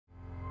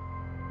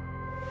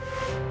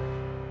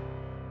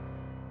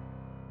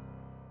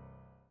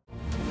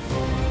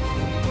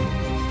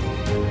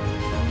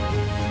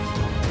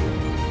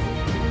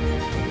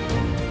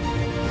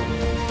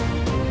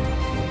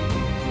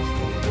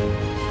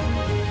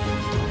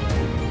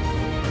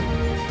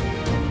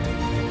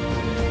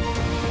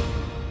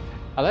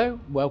Hello,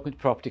 welcome to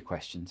Property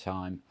Question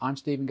Time. I'm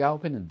Stephen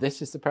Galpin and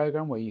this is the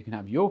programme where you can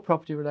have your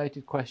property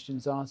related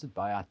questions answered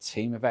by our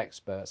team of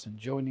experts. And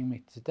joining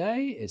me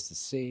today is the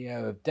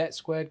CEO of Debt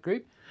Squared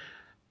Group,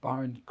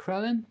 Byron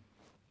Crellin.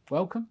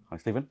 Welcome. Hi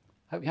Stephen.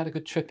 Hope you had a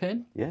good trip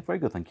in. Yeah, very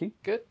good, thank you.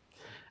 Good.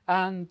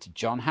 And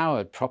John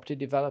Howard, property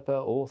developer,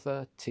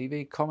 author,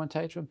 TV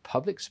commentator and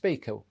public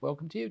speaker.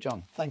 Welcome to you,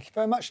 John. Thank you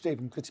very much,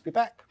 Stephen. Good to be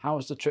back. How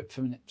was the trip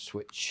from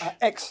Ipswich?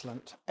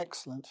 Excellent,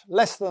 excellent.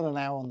 Less than an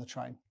hour on the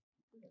train.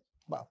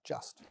 Well,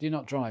 just. You're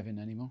not driving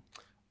anymore?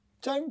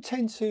 Don't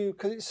tend to,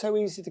 because it's so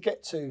easy to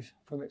get to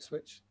from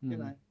Ipswich. You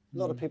know, a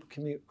lot of people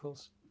commute, of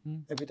course,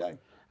 every day.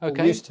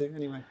 Okay. Or used to,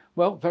 anyway.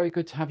 Well, very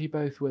good to have you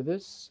both with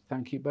us.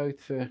 Thank you both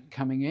for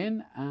coming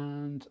in.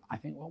 And I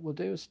think what we'll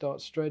do is start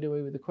straight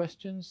away with the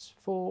questions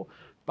for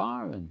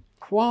Byron.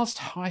 Whilst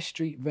high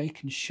street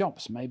vacant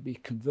shops may be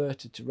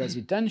converted to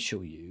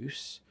residential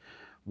use,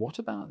 what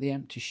about the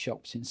empty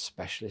shops in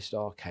specialist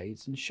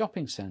arcades and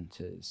shopping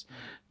centres?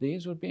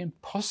 These would be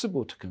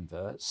impossible to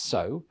convert.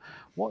 So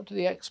what do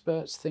the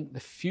experts think the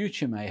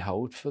future may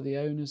hold for the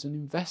owners and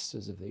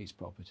investors of these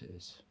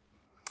properties?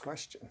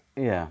 Question.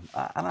 Yeah,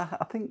 and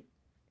I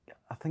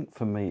think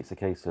for me it's a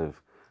case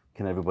of,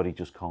 can everybody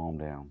just calm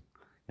down?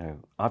 You know,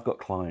 I've got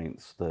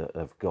clients that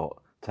have got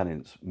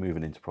tenants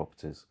moving into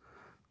properties.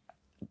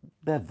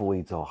 Their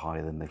voids are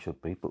higher than they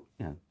should be, but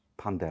you know,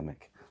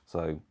 pandemic,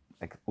 so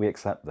we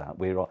accept that.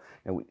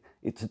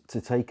 To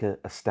take a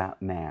stat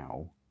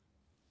now,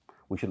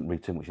 we shouldn't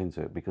read too much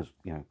into it because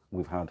you know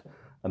we've had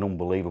an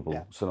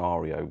unbelievable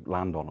scenario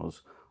land on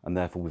us, and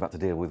therefore we've had to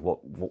deal with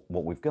what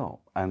we've got,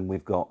 and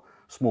we've got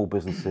small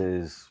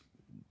businesses,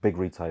 big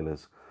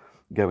retailers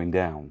going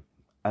down.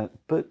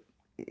 But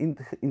in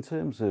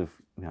terms of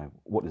you know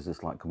what is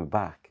this like coming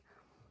back,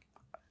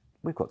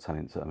 we've got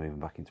tenants that are moving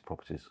back into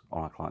properties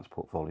on our clients'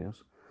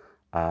 portfolios.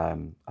 I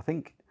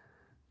think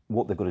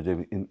what they've got to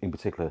do in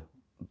particular,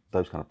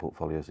 those kind of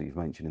portfolios that you've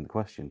mentioned in the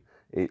question,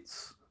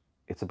 it's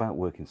about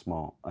working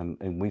smart,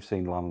 and we've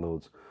seen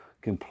landlords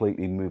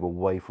completely move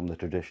away from the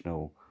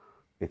traditional,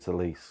 it's a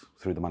lease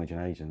through the managing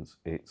agents.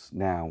 It's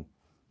now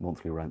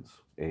monthly rents.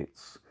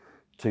 It's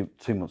two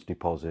months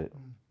deposit,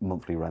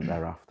 monthly rent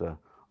thereafter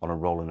on a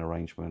rolling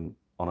arrangement,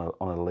 on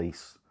a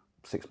lease,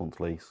 6 month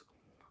lease,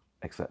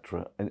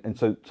 etc. And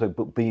so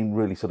but being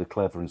really sort of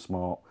clever and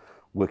smart,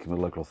 working with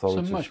local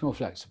authorities. So much more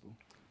flexible.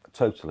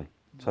 Totally.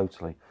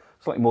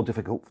 Slightly more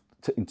difficult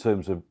in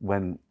terms of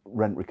when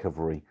rent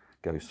recovery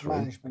goes through.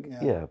 Management,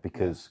 yeah,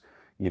 because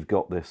you've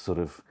got this sort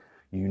of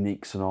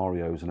unique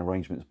scenarios and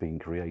arrangements being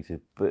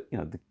created. But you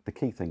know, the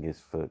key thing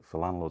is for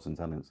landlords and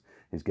tenants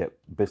is get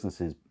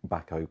businesses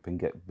back open,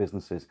 get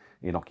businesses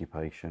in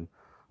occupation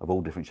of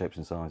all different shapes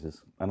and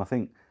sizes. And I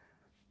think,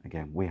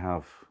 again, we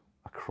have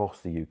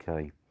across the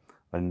UK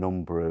a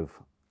number of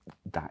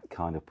that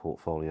kind of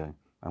portfolio,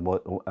 and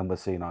we're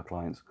seeing our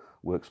clients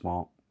work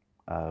smart.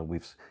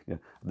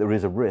 There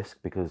is a risk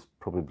because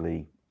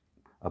probably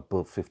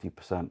above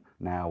 50%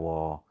 now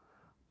are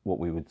what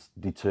we would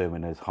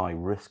determine as high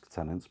risk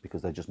tenants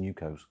because they're just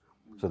newcos.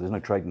 So there's no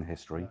trading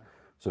history.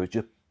 So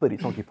but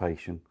it's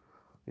occupation.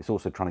 It's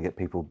also trying to get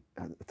people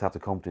to have the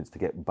confidence to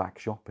get back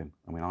shopping.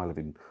 I mean, I live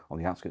on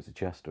the outskirts of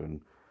Chester, and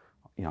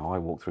you know, I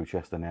walk through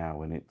Chester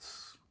now, and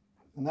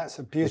that's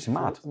a beautiful. It's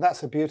mad.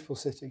 That's a beautiful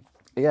city.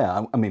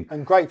 Yeah, I mean,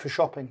 and great for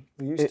shopping.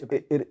 It used to be.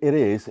 It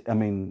is. I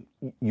mean,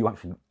 you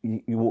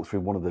walk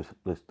through one of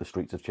the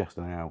streets of Chester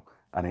now,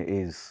 and it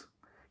is.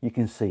 You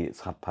can see it's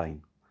had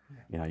pain. Yeah.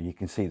 You know, you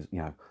can see.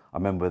 You know, I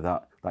remember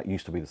that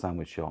used to be the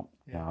sandwich shop.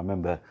 Yeah. You know, I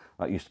remember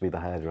that used to be the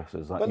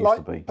hairdressers. That used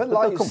to be. But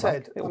like you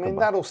said, I mean,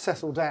 that'll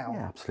settle down.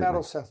 Yeah, absolutely.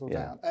 That'll settle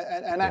down.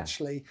 And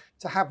actually,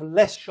 to have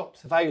less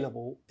shops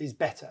available is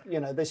better.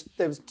 You know, there's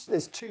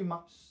too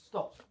much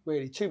stock,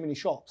 really, too many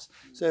shops.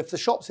 So if the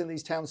shops in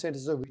these town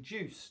centres are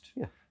reduced,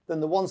 then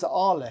the ones that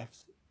are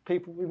left,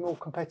 people will be more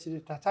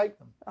competitive to take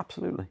them.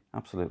 Absolutely.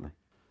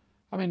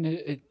 I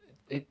mean,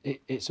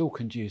 it's all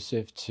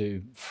conducive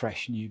to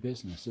fresh new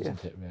business,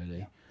 isn't it?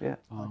 Really. Yeah.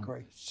 I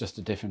agree. It's just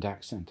a different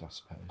accent, I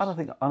suppose.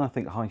 And I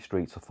think high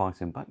streets are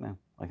fighting back now.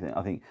 I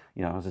think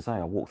you know, as I say,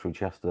 I walked through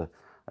Chester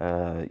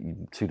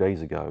 2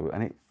 days ago,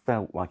 and it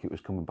felt like it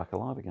was coming back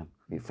alive again.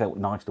 It felt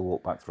nice to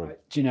walk back through.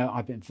 Do you know,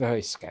 I've been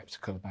very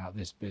sceptical about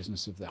this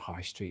business of the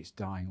high streets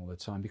dying all the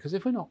time, because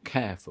if we're not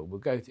careful, we'll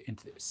go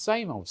into the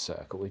same old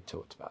circle. We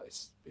talked about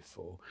this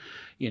before.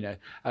 You know,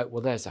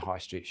 well, there's the high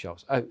street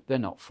shops. Oh, they're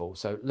not full,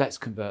 so let's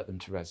convert them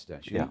to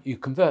residential. Yeah. You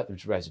convert them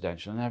to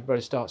residential, and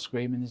everybody starts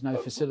screaming there's no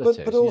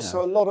facilities. But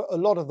also, you know, a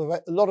lot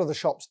of the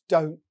shops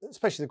don't,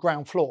 especially the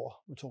ground floor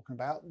we're talking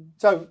about,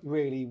 don't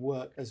really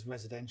work as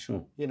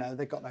residential. You know,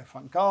 they've got no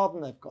front garden,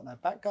 they've got no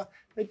back garden.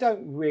 They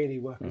don't really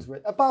work as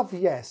above.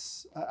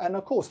 Yes, and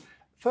of course,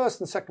 first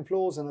and second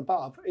floors and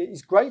above,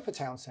 it's great for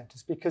town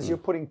centres because you're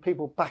putting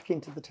people back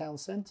into the town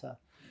centre.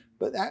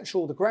 But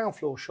the ground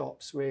floor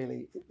shops,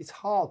 really, it's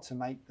hard to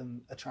make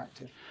them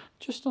attractive.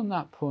 Just on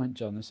that point,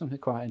 John, there's something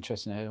quite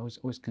interesting there. It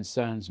always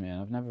concerns me,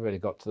 and I've never really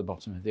got to the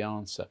bottom of the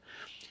answer.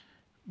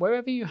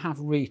 Wherever you have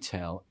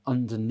retail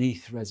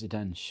underneath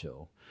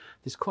residential,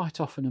 there's quite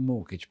often a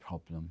mortgage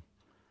problem.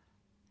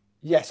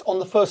 Yes, on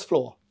the first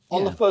floor.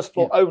 On the Yeah, first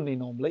floor yeah. only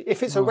normally.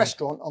 If it's a Right.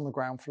 restaurant on the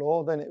ground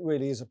floor, then it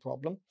really is a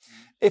problem.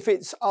 If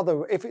it's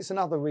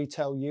another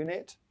retail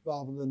unit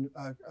rather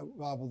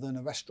than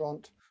a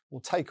restaurant or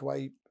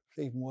takeaway,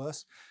 even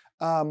worse,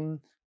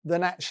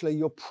 then actually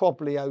you're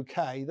probably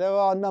okay. There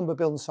are a number of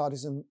building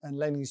societies and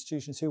lending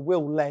institutions who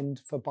will lend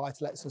for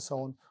buy-to-lets and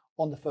so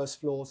on the first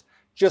floors,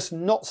 just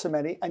not so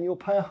many, and you'll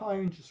pay a higher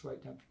interest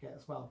rate, don't forget,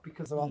 as well,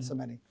 because there aren't so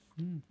many.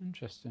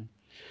 Interesting.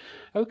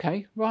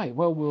 Okay, right.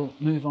 Well, we'll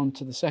move on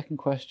to the second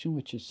question,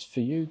 which is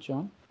for you,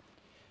 John.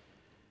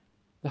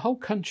 The whole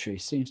country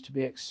seems to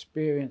be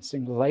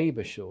experiencing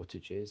labour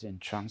shortages in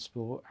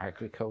transport,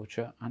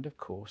 agriculture, and of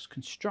course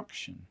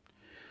construction,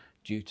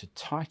 due to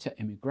tighter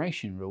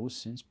immigration rules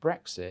since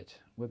Brexit.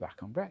 We're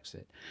back on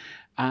Brexit,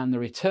 and the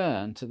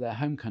return to their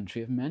home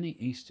country of many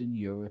Eastern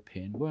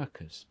European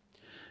workers.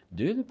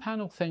 Do the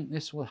panel think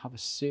this will have a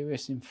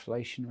serious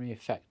inflationary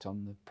effect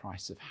on the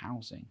price of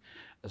housing,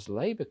 as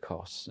labour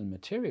costs and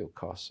material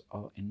costs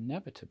are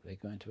inevitably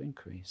going to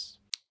increase?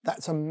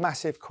 That's a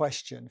massive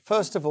question.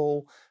 First of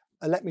all,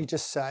 let me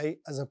just say,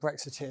 as a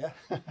Brexiteer,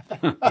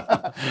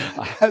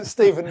 as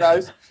Stephen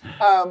knows,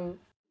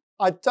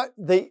 I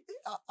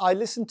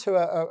listened to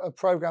a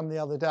programme the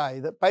other day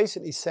that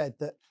basically said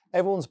that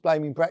everyone's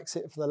blaming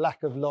Brexit for the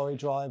lack of lorry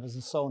drivers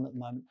and so on at the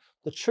moment.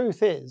 The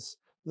truth is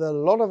that a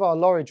lot of our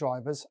lorry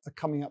drivers are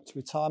coming up to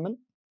retirement,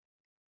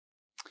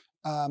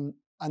 and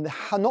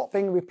they're not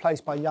being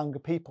replaced by younger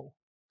people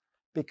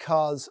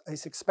because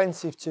it's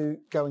expensive to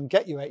go and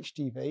get your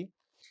HGV.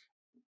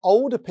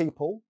 Older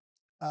people,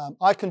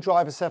 I can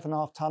drive a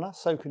 7.5 tonner,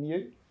 so can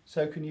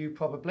you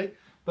probably.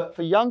 But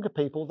for younger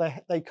people,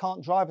 they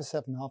can't drive a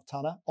 7.5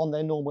 tonner on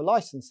their normal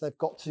license. They've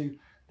got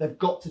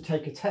to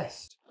take a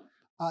test,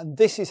 and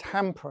this is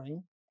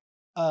hampering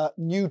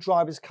new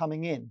drivers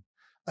coming in,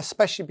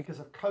 especially because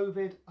of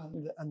COVID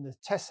and the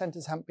test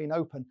centres haven't been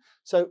open.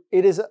 So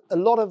it is a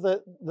lot of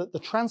the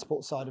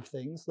transport side of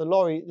things, the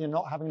lorry, you're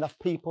not having enough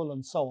people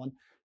and so on.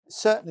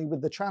 Certainly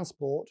with the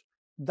transport,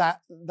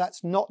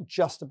 that's not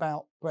just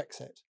about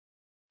Brexit.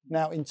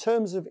 Now, in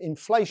terms of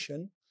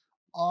inflation,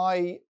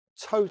 I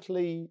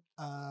totally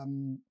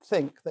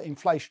think that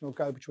inflation will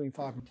go between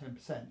 5 and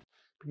 10%,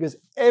 because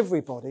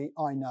everybody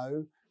I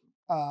know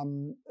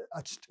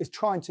is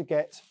trying to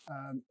get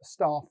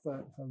staff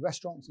for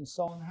restaurants and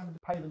so on, and having to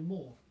pay them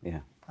more.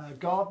 Yeah.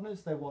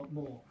 Gardeners, they want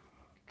more.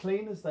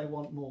 Cleaners, they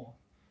want more.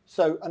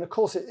 So, and of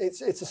course,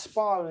 it's a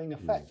spiralling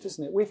effect,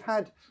 isn't it? We've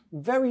had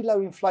very low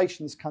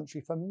inflation in this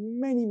country for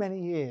many,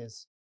 many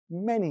years.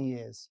 Many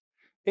years.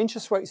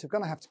 Interest rates are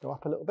going to have to go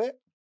up a little bit,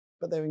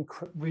 but they're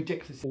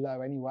ridiculously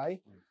low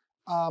anyway.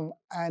 And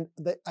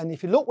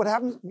if you look what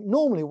happens,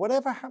 normally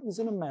whatever happens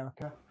in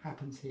America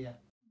happens here.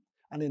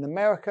 And in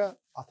America,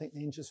 I think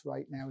the interest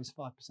rate now is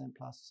 5%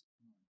 plus.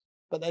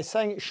 But they're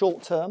saying it's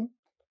short term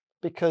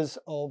because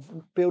of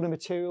building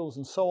materials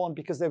and so on,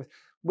 because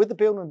with the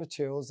building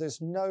materials,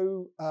 there's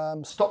no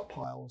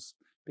stockpiles.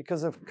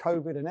 Because of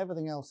COVID and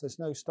everything else, there's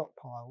no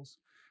stockpiles.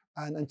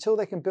 And until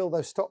they can build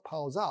those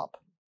stockpiles up,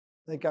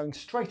 they're going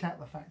straight out of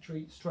the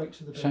factory, straight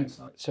to the building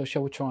site. So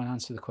shall we try and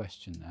answer the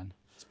question then?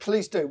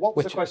 Please do. What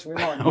was the question?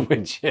 Remind me.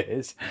 Which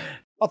is,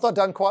 I thought I'd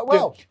done quite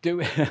well. Do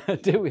we?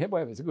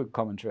 Well, it's a good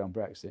commentary on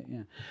Brexit.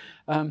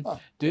 Yeah.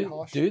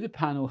 Do the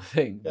panel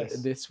think that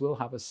this will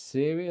have a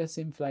serious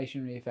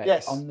inflationary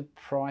effect on the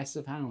price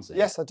of housing?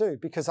 Yes, I do,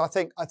 because I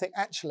think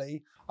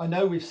actually, I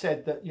know we've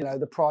said that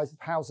the price of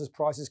houses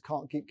prices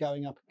can't keep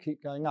going up and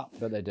keep going up.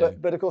 But they do.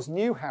 But of course,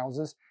 new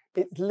houses,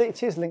 it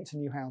is linked to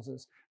new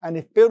houses, and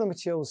if building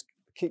materials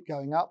keep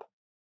going up,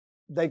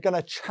 they're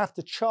going to have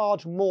to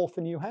charge more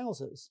for new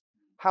houses.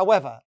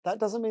 However, that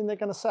doesn't mean they're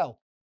going to sell.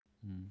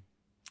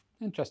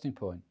 Interesting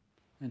point.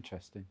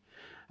 Interesting.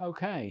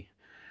 Okay.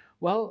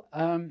 Well,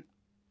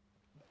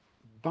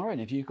 Byron,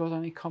 have you got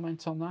any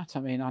comment on that? I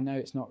mean, I know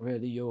it's not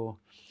really your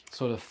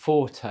sort of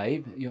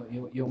forte.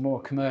 You're more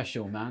a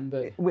commercial man,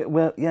 but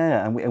well,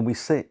 yeah, and we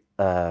sit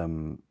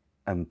and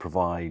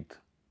provide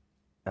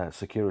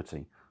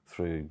security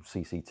through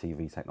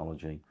CCTV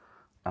technology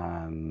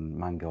and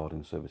man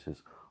guarding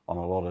services on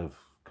a lot of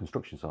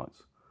construction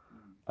sites.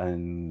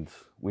 And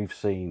we've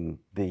seen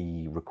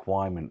the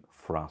requirement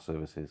for our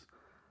services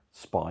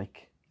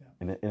spike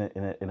in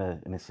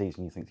a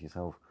season. You think to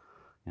yourself,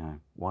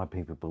 why are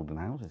people building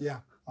houses? Yeah,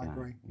 I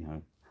agree.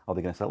 Are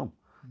they going to sell them?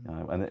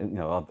 And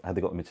have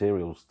they got the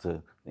materials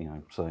to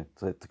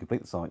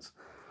complete the sites?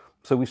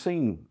 So we've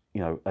seen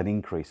an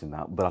increase in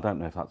that, but I don't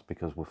know if that's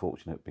because we're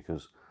fortunate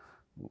because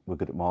we're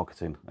good at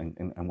marketing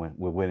and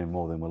we're winning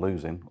more than we're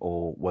losing,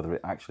 or whether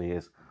it actually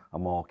is a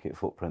market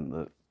footprint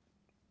that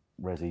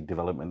resi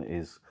development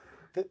is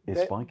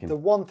spiking. The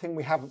one thing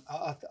we haven't,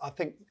 I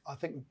think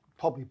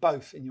probably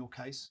both in your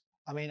case.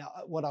 I mean,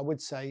 what I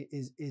would say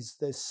is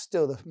there's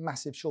still a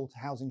massive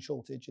housing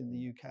shortage in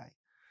the UK,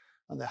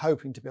 and they're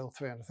hoping to build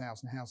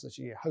 300,000 houses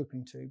a year,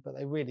 but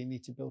they really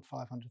need to build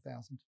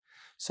 500,000.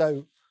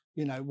 So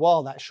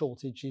while that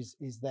shortage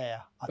is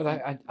there,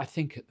 I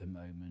think at the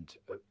moment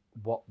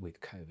what with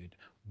COVID,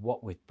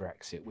 what with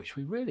Brexit, which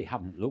we really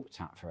haven't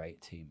looked at for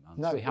 18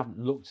 months. No. We haven't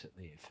looked at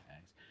the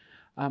effects.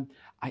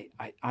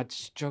 I'd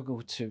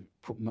struggle to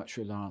put much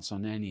reliance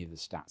on any of the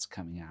stats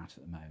coming out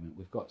at the moment.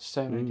 We've got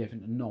so many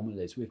different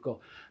anomalies. We've got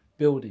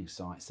building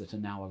sites that are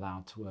now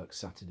allowed to work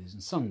Saturdays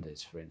and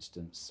Sundays, for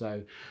instance.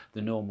 So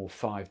the normal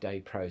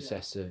 5-day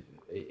process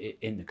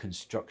in the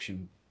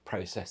construction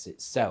process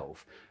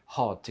itself,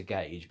 hard to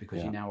gauge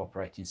because you're now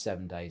operating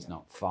 7 days,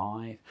 not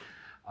 5.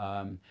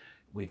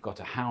 We've got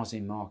a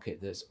housing market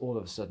that's all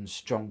of a sudden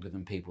stronger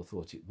than people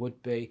thought it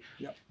would be.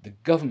 Yep. The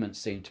government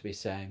seem to be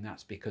saying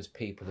that's because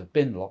people have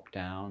been locked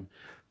down,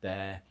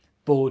 they're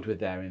bored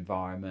with their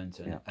environment,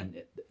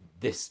 and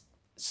this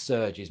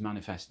surge is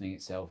manifesting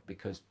itself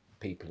because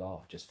people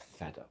are just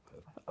fed up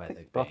of where they've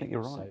been. But I think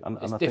you're right. So and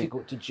it's I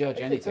difficult to judge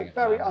anything. It's a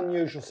very at the moment.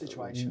 unusual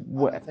situation.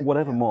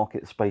 Whatever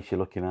market space you're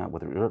looking at,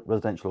 whether it's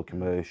residential or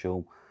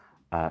commercial,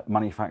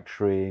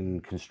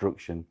 manufacturing,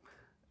 construction,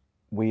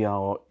 we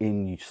are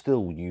in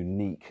still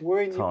unique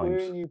times. It's all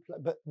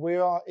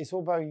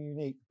very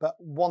unique. But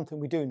one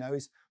thing we do know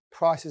is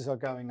prices are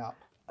going up.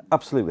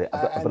 Absolutely,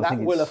 and that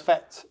will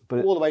affect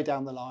all the way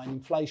down the line,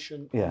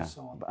 inflation and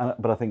so on.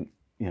 But I think,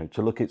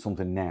 to look at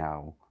something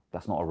now,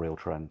 that's not a real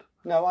trend.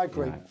 No, I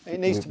agree. It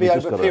needs to be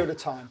over a period of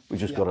time. We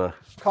just got to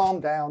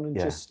calm down and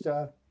just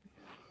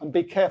and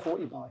be careful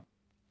what you buy.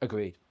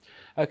 Agreed.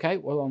 Okay,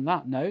 well, on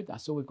that note,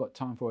 that's all we've got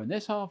time for in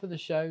this half of the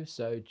show.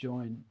 So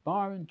join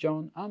Byron,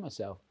 John, and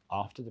myself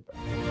after the break.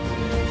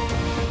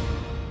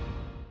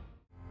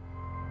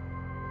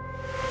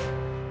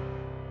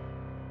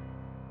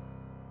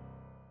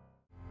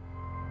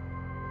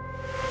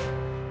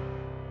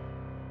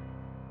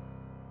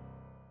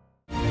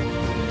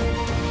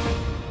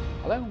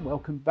 Hello and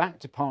welcome back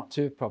to part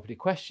 2 of Property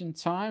Question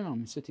Time.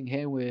 I'm sitting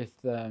here with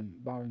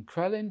Byron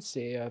Crellin,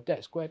 CEO of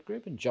Debt Squared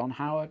Group, and John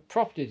Howard,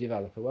 property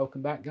developer.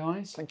 Welcome back,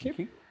 guys. Thank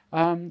you.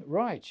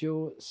 Right,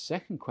 your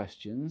second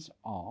questions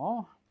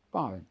are,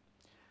 Byron,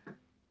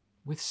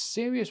 with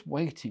serious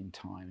waiting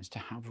times to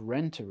have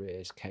rent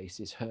arrears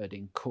cases heard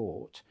in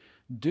court,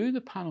 do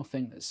the panel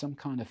think that some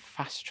kind of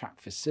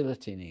fast-track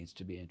facility needs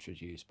to be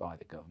introduced by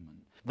the government?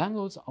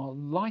 Landlords are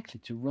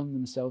likely to run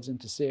themselves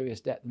into serious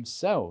debt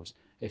themselves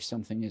if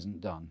something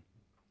isn't done.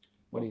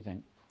 What do you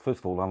think?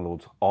 First of all,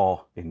 landlords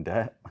are in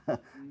debt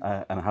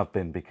and have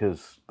been,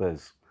 because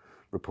there's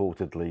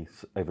reportedly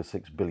over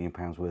 £6 billion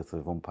worth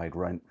of unpaid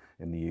rent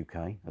in the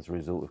UK as a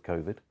result of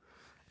COVID.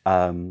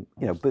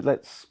 But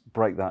let's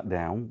break that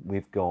down.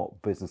 We've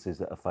got businesses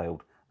that have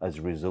failed as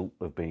a result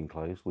of being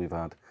closed. We've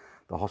had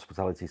the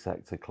hospitality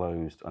sector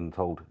closed and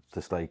told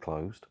to stay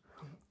closed.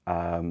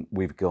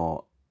 We've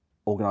got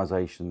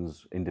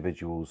organisations,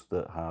 individuals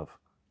that have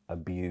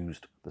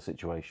abused the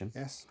situation.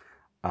 Yes.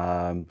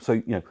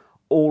 So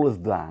all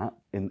of that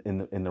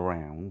in the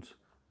round,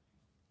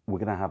 we're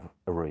going to have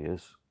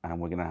arrears, and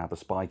we're going to have a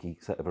spiky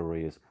set of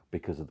arrears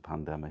because of the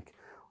pandemic.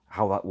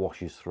 How that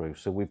washes through.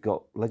 So we've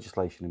got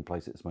legislation in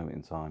place at this moment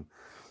in time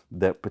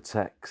that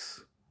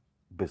protects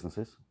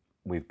businesses.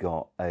 We've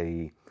got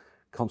a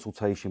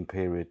consultation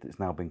period that's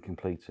now been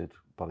completed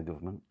by the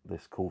government,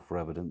 this call for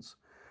evidence,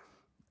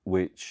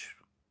 which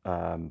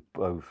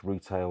both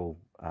retail,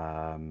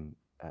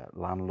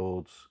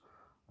 landlords,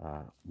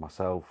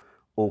 myself,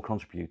 all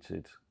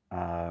contributed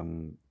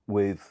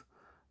with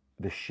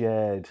the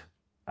shared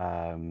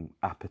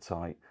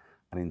appetite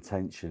and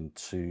intention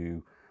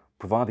to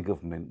provide the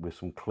government with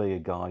some clear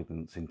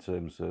guidance in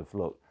terms of,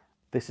 look,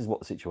 this is what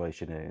the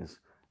situation is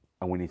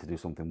and we need to do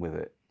something with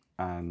it.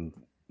 And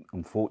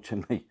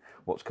unfortunately,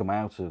 what's come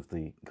out of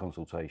the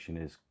consultation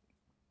is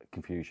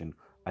confusion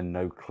and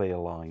no clear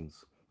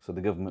lines. So the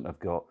government have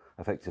got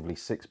effectively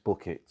 6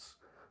 buckets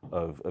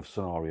of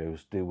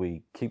scenarios. Do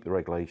we keep the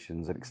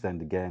regulations and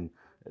extend again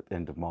at the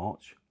end of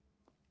March?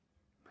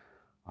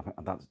 I think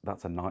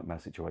that's a nightmare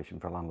situation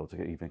for a landlord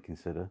to even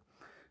consider.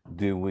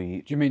 Do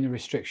you mean the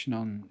restriction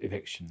on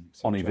eviction?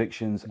 On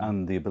evictions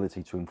and the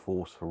ability to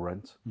enforce for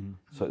rent?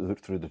 So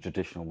through the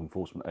traditional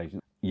enforcement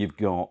agent, you've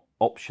got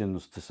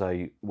options to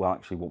say, well,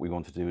 actually what we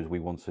want to do is we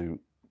want to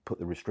keep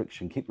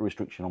the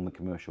restriction on the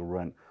commercial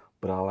rent,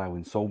 but allow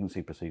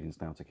insolvency proceedings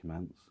now to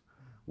commence.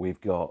 We've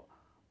got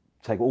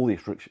take all the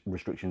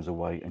restrictions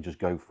away and just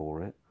go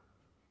for it.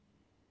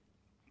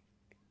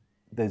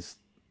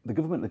 The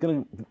government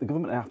going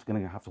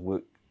to have to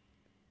work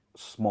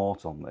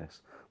smart on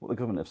this. What the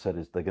government have said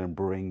is they're going to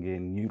bring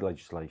in new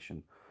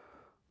legislation,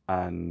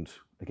 and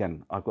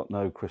again, I've got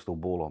no crystal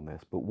ball on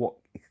this, but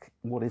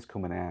what is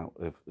coming out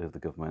of the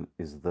government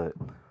is that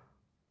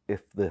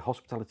if the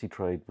hospitality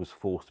trade was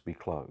forced to be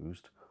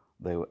closed,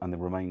 they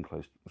remain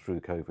closed through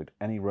the COVID,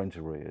 any rent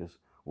arrears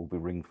will be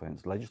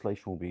ring-fenced.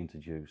 Legislation will be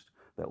introduced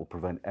that will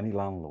prevent any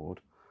landlord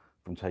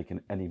from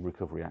taking any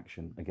recovery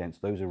action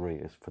against those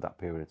arrears for that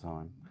period of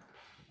time.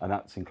 And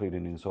that's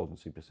including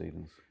insolvency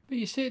proceedings. But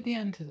you see, at the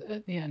end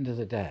of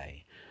the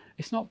day,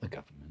 it's not the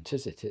government,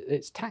 is it?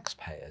 It's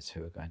taxpayers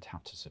who are going to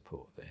have to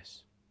support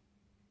this.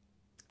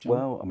 John?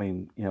 Well, I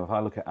mean, if I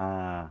look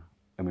at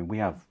we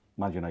have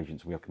managing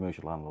agents, we have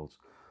commercial landlords.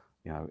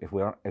 If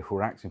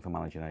we're acting for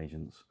managing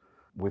agents,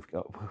 we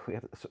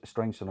had a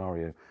strange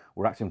scenario.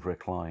 We're acting for a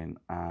client,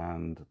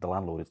 and the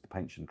landlord is the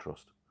pension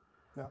trust,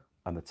 Yeah.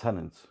 and the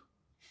tenant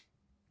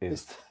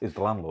is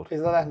the landlord.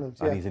 Is the landlord,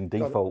 and he's in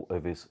default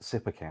of his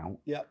SIP account.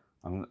 Yeah.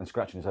 And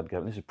scratching his head,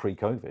 going, "This is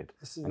pre-COVID."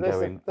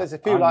 There's a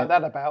few like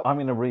that about. I'm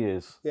in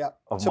arrears. Yeah.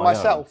 Of To my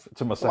myself. own,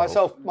 to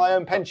myself. My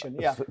own pension.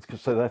 Yeah.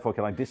 So therefore,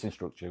 can I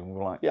disinstruct you? And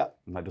we're like, Yeah.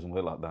 And that doesn't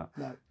work like that.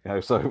 No. You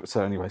know.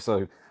 So anyway,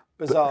 so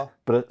bizarre.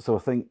 But so I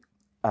think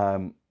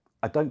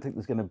I don't think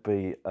there's going to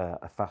be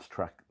a fast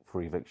track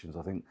for evictions.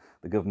 I think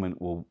the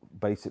government will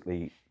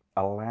basically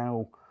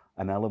allow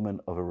an element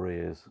of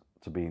arrears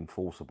to be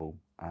enforceable.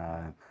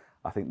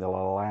 I think they'll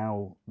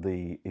allow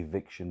the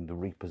eviction, the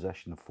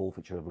repossession, the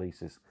forfeiture of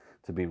leases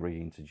to be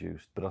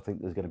reintroduced. But I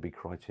think there's going to be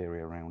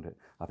criteria around it.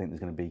 I think there's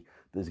going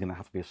to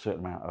have to be a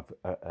certain amount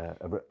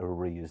of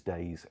arrears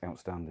days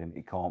outstanding.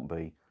 It can't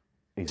be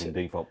he's in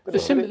default. But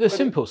the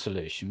simple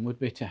solution would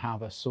be to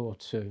have a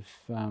sort of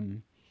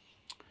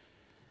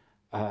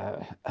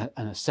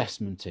an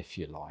assessment, if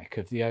you like,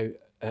 of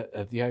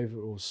the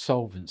overall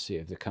solvency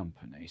of the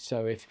company.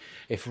 So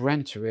if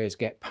rent arrears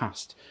get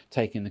past,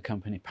 taking the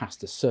company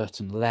past a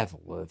certain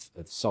level of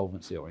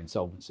solvency or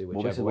insolvency,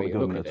 whichever way you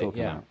look at it. So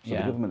the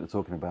government are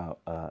talking about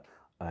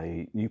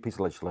a new piece of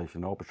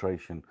legislation,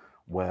 arbitration,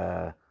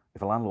 where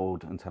if a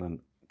landlord and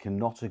tenant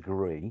cannot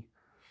agree,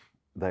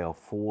 they are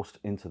forced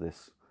into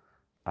this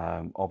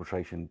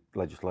arbitration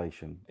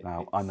legislation.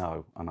 Now, I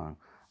know.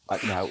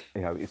 Now,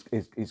 you know,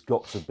 it's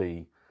got to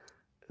be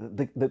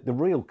the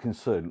real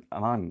concern,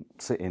 and I'm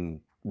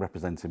sitting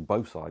representing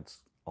both sides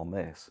on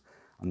this,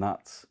 and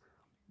that's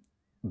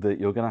that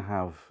you're going to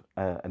have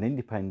an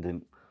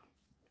independent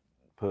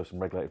person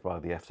regulated by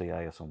the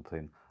FCA or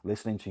something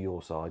listening to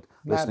your side,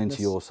 listening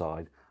to your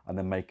side, and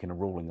then making a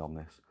ruling on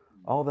this.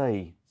 Are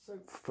they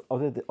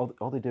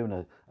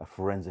doing a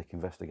forensic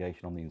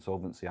investigation on the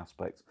insolvency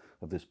aspect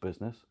of this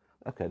business?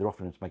 Okay, they're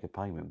offering to make a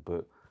payment,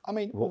 but I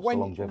mean, what's the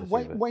longevity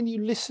of it? When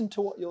you listen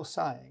to what you're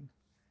saying,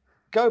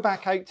 go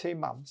back 18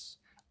 months,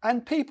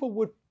 and people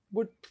would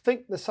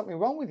think there's something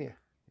wrong with you.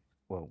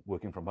 Well,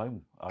 working from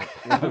home.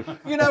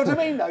 You know what I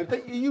mean, though.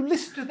 That you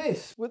listen to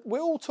this.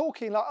 We're all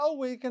talking like, oh,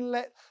 we're going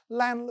to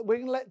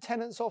let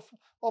tenants off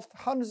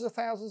hundreds of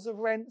thousands of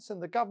rents,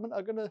 and the government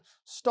are going to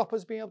stop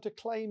us being able to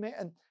claim it.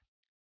 And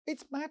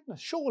it's madness.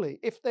 Surely,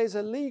 if there's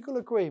a legal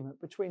agreement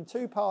between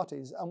two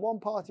parties and one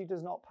party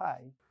does not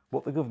pay,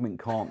 what the government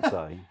can't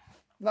say.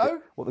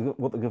 No.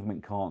 What the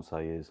government can't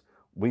say is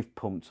we've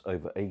pumped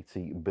over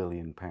 £80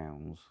 billion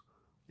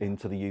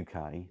into the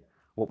UK.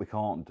 What we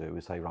can't do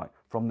is say, right,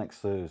 from next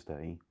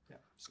Thursday,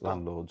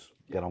 landlords,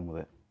 get on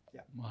with it.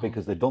 Yeah. Wow.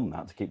 Because they've done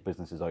that to keep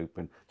businesses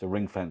open, to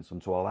ring fence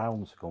them, to allow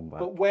them to come back.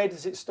 But where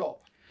does it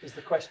stop, is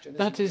the question.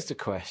 That is the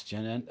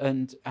question.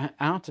 And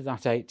out of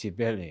that 80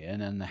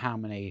 billion and how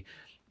many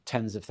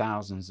tens of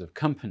thousands of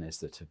companies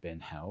that have been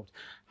helped,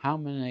 how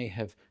many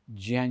have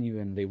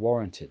genuinely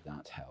warranted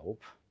that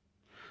help?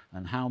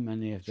 And how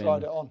many have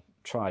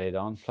tried it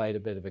on, played a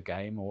bit of a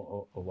game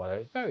or whatever?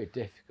 It's very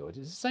difficult.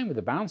 It's the same with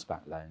the bounce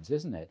back loans,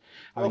 isn't it?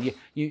 I mean,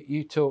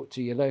 you talk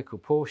to your local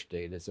Porsche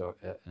dealers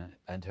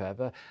and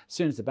whoever, as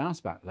soon as the bounce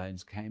back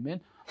loans came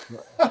in,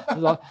 a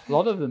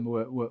lot of them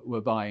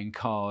were buying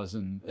cars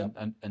and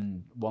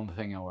one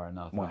thing or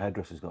another. My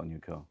hairdresser's got a new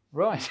car.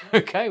 Right,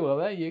 okay, well,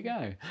 there you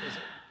go.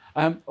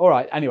 All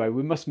right, anyway,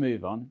 we must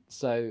move on.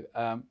 So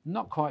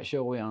not quite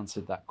sure we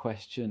answered that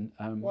question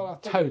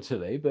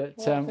totally, but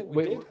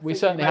we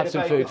certainly had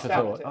some food for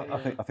thought.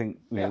 I think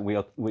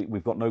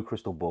we've got no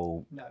crystal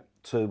ball,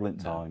 turbulent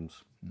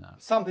times. No.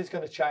 Something's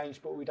going to change,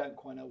 but we don't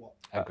quite know what.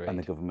 Agreed. And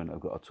the government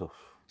have got a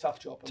tough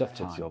job. Tough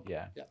job.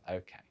 Yeah.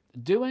 Okay.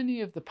 Do any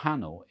of the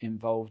panel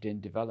involved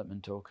in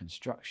development or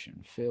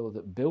construction feel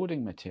that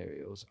building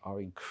materials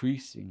are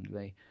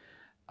increasingly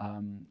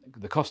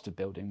the cost of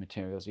building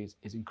materials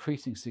is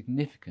increasing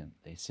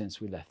significantly since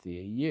we left the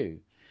EU?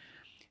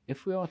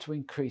 If we are to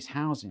increase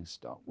housing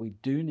stock, we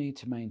do need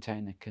to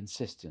maintain a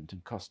consistent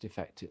and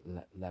cost-effective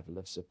level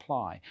of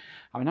supply.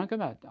 I mean, I go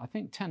back, I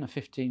think 10 or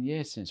 15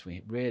 years since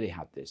we really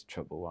had this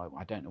trouble.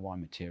 I don't know why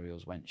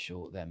materials went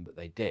short then, but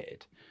they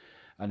did.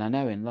 And I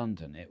know in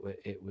London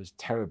it was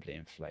terribly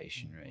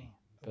inflationary.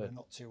 But we're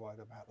not too worried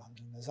about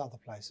London. There's other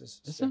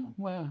places. Is there?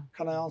 Where?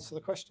 Can I answer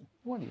the question?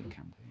 Well, you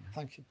can do. Yeah.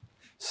 Thank you.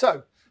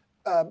 So,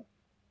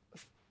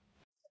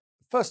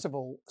 first of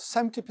all,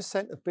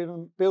 70% of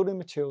building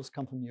materials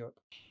come from Europe.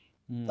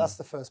 That's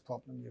the first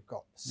problem you've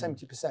got,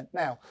 70%.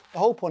 Now, the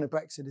whole point of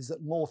Brexit is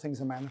that more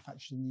things are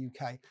manufactured in the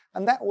UK,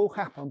 and that will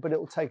happen, but it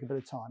will take a bit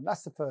of time.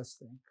 That's the first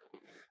thing.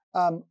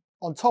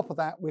 On top of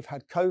that, we've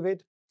had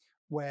COVID,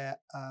 where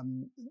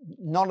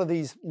none of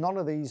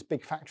these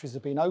big factories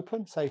have been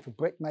open, say for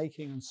brick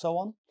making and so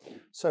on.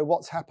 So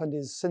what's happened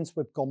is since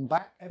we've gone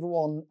back,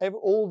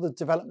 all the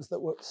developments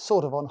that were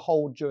sort of on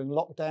hold during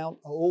lockdown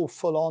are all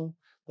full on.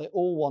 They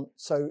all want,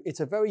 so it's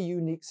a very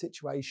unique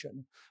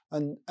situation,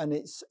 and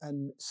it's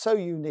so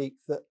unique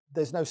that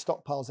there's no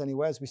stockpiles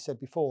anywhere, as we said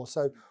before.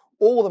 So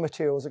all the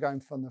materials are going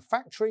from the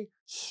factory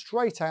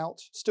straight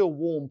out, still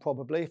warm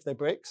probably if they're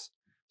bricks,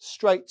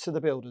 straight to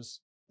the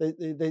builders.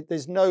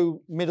 There's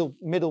no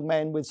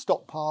middlemen with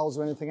stockpiles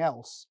or anything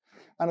else.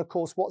 And of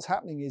course, what's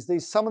happening is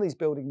some of these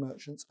building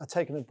merchants are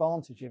taking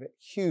advantage of it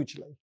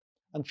hugely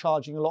and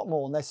charging a lot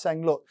more. And they're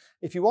saying, look,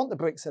 if you want the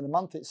bricks in a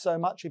month, it's so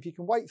much. If you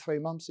can wait 3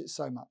 months, it's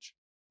so much.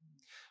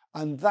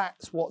 And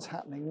that's what's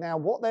happening. Now,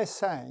 what they're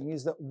saying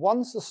is that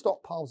once the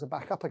stockpiles are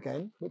back up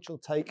again, which will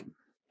take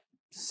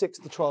 6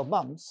 to 12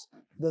 months,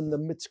 then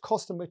the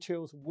cost of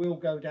materials will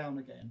go down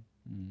again.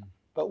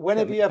 But when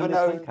have you ever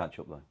known? Catch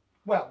up though?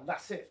 Well,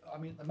 that's it. I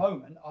mean, at the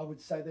moment, I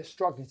would say they're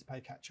struggling to pay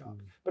catch up.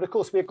 But of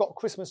course, we've got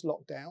Christmas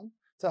lockdown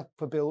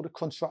for build,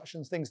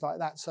 constructions, things like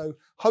that. So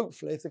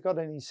hopefully, if they've got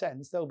any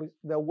sense, they'll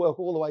work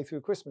all the way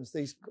through Christmas,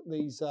 these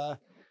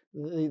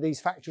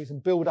factories,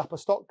 and build up a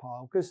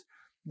stockpile, because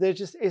there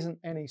just isn't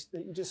any. It's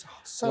just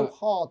so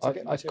hard to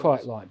get materials. I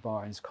quite like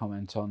Byron's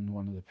comment on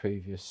one of the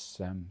previous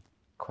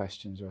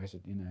questions where I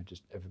said,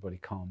 just everybody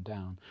calm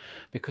down,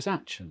 because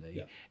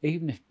actually,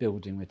 even if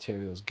building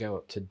materials go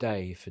up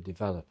today for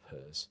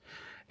developers,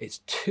 it's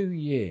 2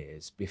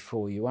 years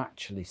before you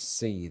actually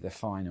see the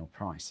final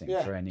pricing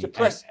for any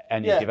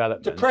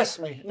development. Depress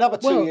me. Another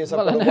 2 years.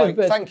 I've got to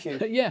wait. Thank you.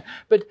 Yeah,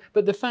 but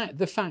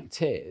the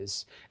fact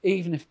is,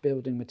 even if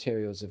building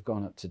materials have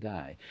gone up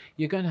today,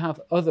 you're going to have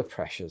other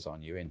pressures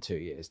on you in 2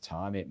 years'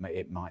 time.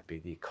 It might be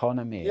the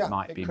economy. It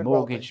might be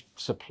mortgage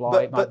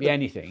supply. It might be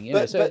anything.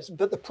 But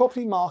the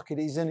property market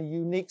is in a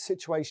unique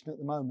situation at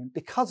the moment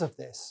because of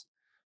this.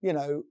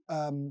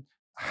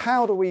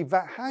 How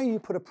you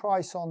put a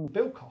price on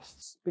build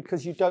costs,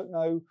 because you don't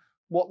know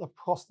what the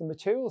cost of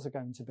materials are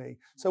going to be.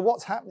 So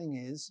what's happening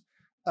is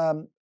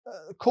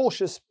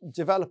cautious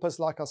developers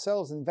like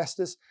ourselves,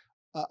 investors,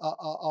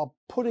 are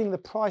putting the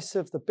price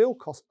of the build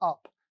cost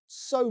up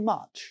so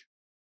much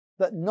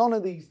that none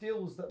of these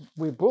deals that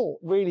we brought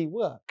really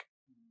work.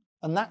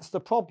 And that's the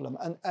problem.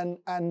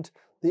 And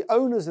the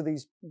owners of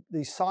these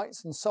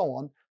sites and so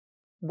on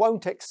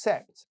won't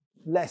accept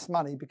less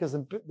money because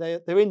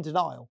they're in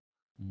denial.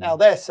 Now,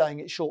 they're saying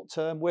it's short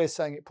term. We're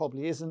saying it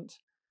probably isn't.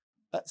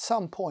 At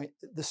some point,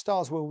 the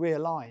stars will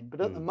realign. But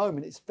at the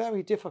moment, it's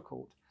very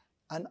difficult.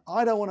 And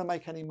I don't want to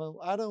make any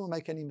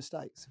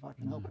mistakes if I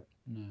can help it.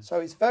 No.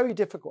 So it's very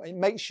difficult.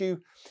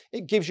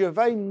 It gives you a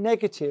very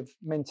negative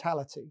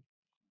mentality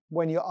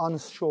when you're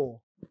unsure.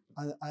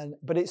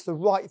 But it's the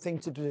right thing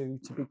to do,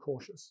 to be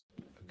cautious.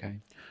 Okay.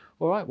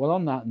 All right, well,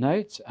 on that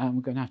note,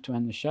 we're going to have to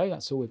end the show.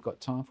 That's all we've got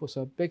time for.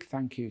 So a big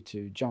thank you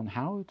to John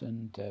Howard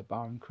and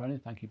Byron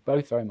Crellin. Thank you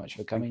both very much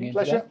for coming in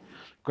today.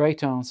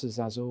 Great answers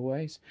as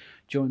always.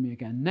 Join me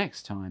again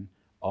next time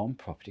on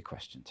Property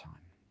Question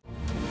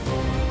Time.